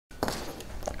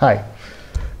Hi.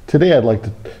 Today I'd like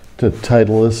to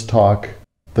title this talk,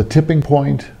 The Tipping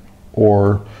Point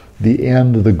or the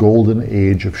End of the Golden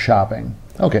Age of Shopping.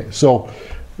 Okay, so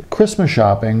Christmas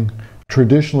shopping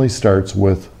traditionally starts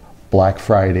with Black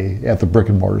Friday at the brick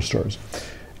and mortar stores.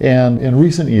 And in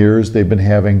recent years, they've been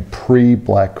having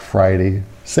pre-Black Friday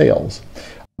sales.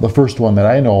 The first one that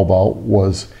I know about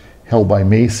was held by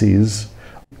Macy's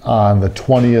on the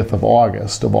 20th of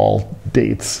August of all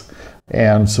dates.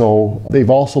 And so they've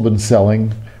also been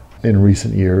selling in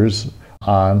recent years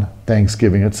on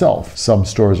Thanksgiving itself. Some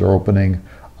stores are opening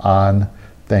on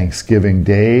Thanksgiving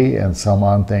Day and some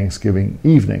on Thanksgiving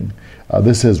evening.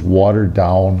 This has watered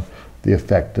down the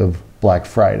effect of Black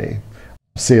Friday.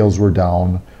 Sales were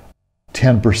down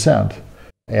 10%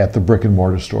 at the brick and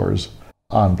mortar stores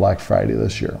on Black Friday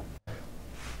this year.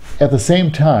 At the same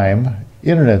time,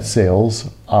 internet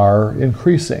sales are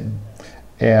increasing.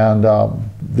 And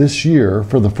this year,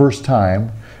 for the first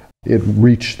time, it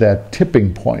reached that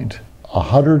tipping point.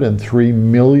 103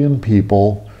 million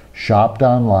people shopped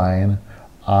online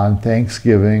on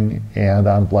Thanksgiving and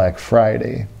on Black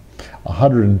Friday.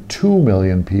 102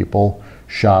 million people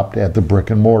shopped at the brick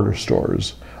and mortar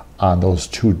stores on those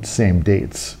two same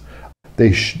dates.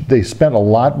 They spent a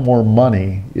lot more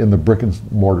money in the brick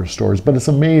and mortar stores, but it's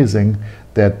amazing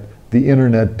that the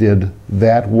internet did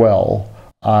that well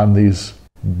on these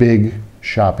big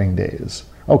shopping days.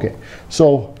 Okay,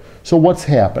 so what's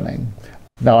happening?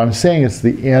 Now I'm saying it's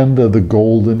the end of the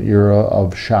golden era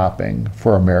of shopping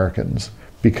for Americans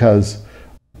because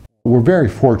we're very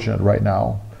fortunate right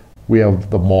now. We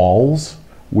have the malls,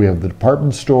 we have the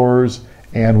department stores,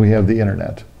 and we have the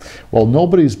internet. Well,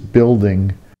 nobody's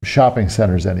building shopping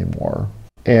centers anymore,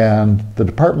 and the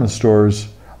department stores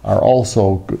are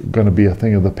also going to be a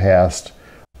thing of the past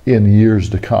in years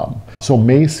to come. So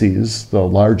Macy's, the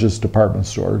largest department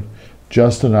store,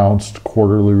 just announced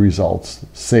quarterly results.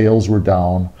 Sales were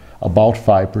down about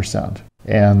 5%,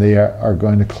 and they are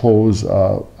going to close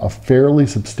a fairly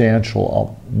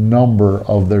substantial number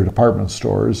of their department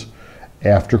stores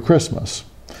after Christmas.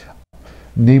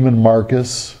 Neiman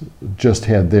Marcus just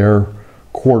had their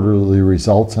quarterly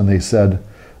results, and they said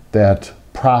that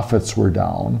profits were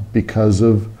down because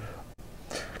of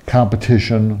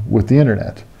competition with the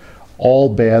internet.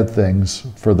 All bad things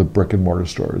for the brick and mortar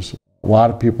stores. A lot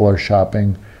of people are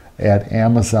shopping at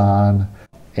Amazon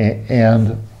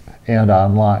and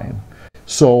online.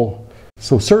 So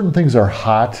certain things are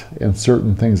hot and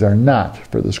certain things are not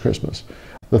for this Christmas.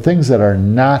 The things that are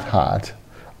not hot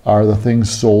are the things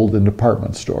sold in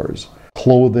department stores.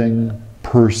 Clothing,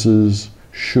 purses,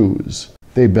 shoes.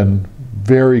 They've been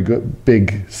very good,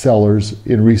 big sellers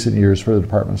in recent years for the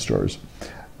department stores.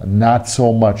 Not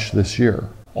so much this year.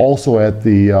 Also at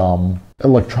the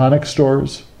electronic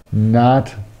stores,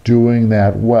 not doing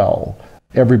that well.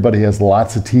 Everybody has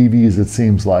lots of TVs, it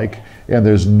seems like, and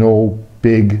there's no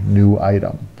big new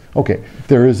item. Okay,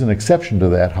 there is an exception to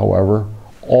that, however.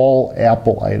 All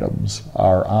Apple items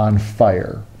are on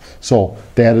fire. So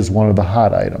that is one of the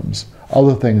hot items.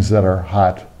 Other things that are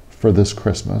hot for this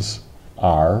Christmas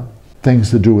are things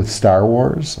to do with Star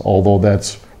Wars, although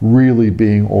that's really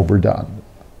being overdone.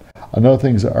 Another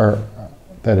things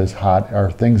that is hot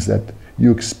are things that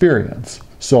you experience.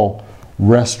 So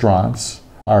restaurants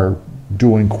are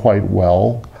doing quite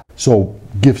well. So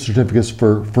gift certificates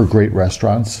for great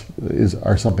restaurants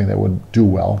are something that would do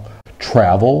well.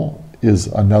 Travel is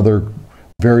another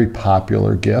very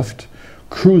popular gift.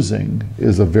 Cruising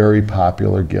is a very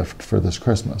popular gift for this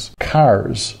Christmas.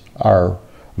 Cars are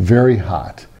very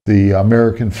hot. The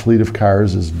American fleet of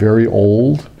cars is very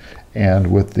old,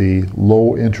 and with the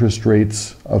low interest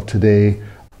rates of today,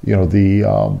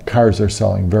 the cars are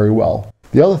selling very well.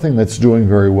 The other thing that's doing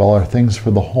very well are things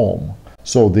for the home.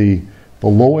 So the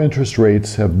low interest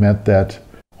rates have meant that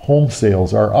home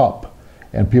sales are up,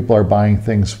 and people are buying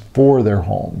things for their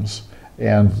homes.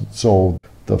 And so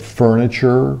the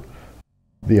furniture,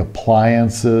 the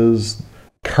appliances,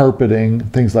 carpeting,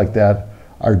 things like that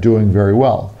are doing very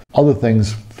well. Other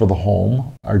things for the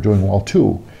home are doing well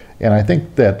too. And I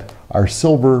think that our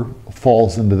silver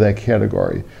falls into that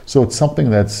category. So it's something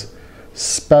that's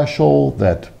special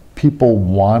that people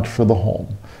want for the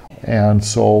home. And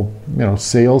so,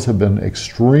 sales have been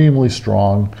extremely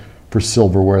strong for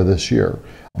silverware this year.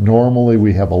 Normally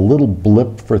we have a little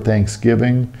blip for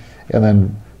Thanksgiving and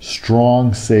then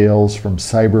strong sales from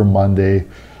Cyber Monday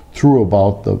through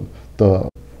about the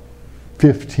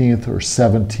 15th or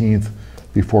 17th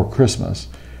before Christmas.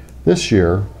 This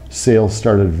year, sales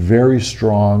started very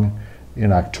strong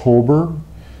in October,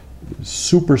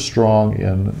 super strong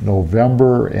in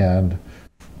November, and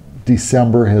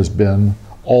December has been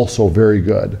also very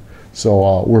good.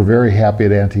 So we're very happy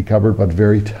at Antique Cupboard, but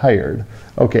very tired.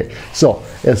 Okay, so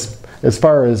as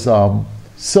far as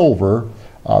silver,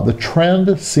 the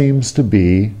trend seems to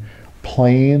be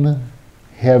plain,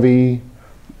 heavy,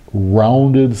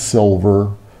 rounded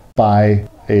silver by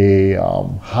a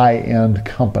high-end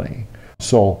company.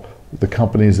 So the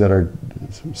companies that are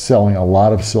selling a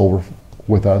lot of silver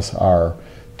with us are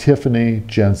Tiffany,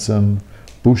 Jensen,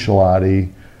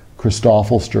 Bucciolati,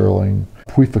 Christofle Sterling,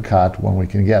 Puificat when we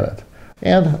can get it.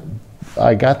 And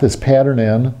I got this pattern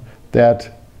in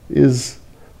that is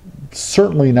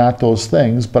certainly not those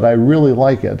things, but I really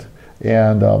like it.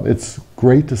 And it's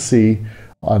great to see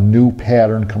a new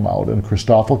pattern come out. And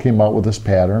Christofle came out with this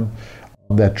pattern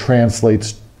that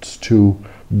translates to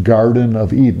Garden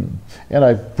of Eden. And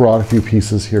I brought a few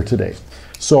pieces here today.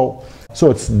 So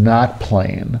it's not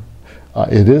plain.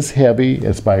 It is heavy.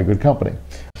 It's by a good company.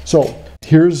 So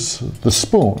here's the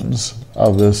spoons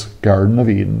of this Garden of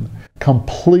Eden,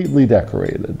 completely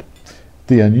decorated.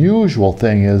 The unusual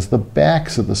thing is the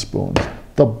backs of the spoons.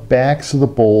 The backs of the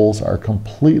bowls are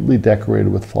completely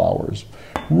decorated with flowers.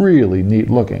 Really neat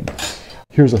looking.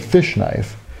 Here's a fish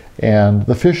knife, and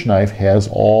the fish knife has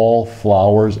all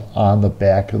flowers on the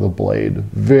back of the blade.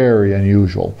 Very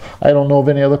unusual. I don't know of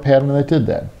any other pattern that did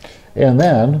that. And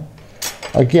then,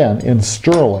 again, in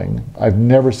sterling, I've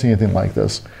never seen anything like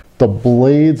this. The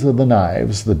blades of the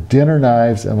knives, the dinner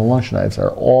knives and the lunch knives,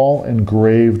 are all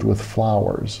engraved with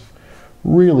flowers.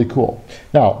 Really cool.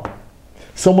 Now,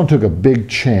 someone took a big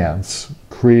chance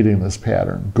creating this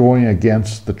pattern, going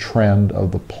against the trend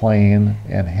of the plain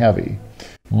and heavy.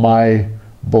 My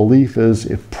belief is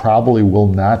it probably will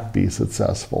not be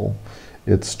successful.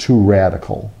 It's too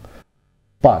radical.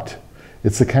 But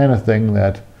it's the kind of thing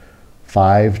that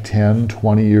 5, 10,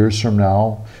 20 years from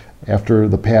now, after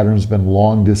the pattern's been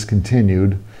long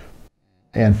discontinued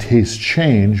and tastes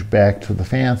change back to the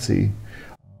fancy,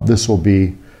 this will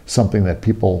be something that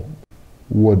people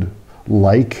would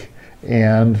like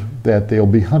and that they'll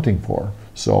be hunting for.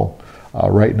 So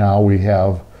right now we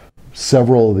have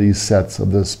several of these sets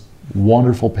of this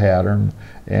wonderful pattern,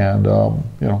 and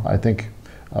I think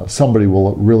somebody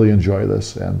will really enjoy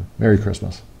this. And Merry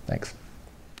Christmas. Thanks.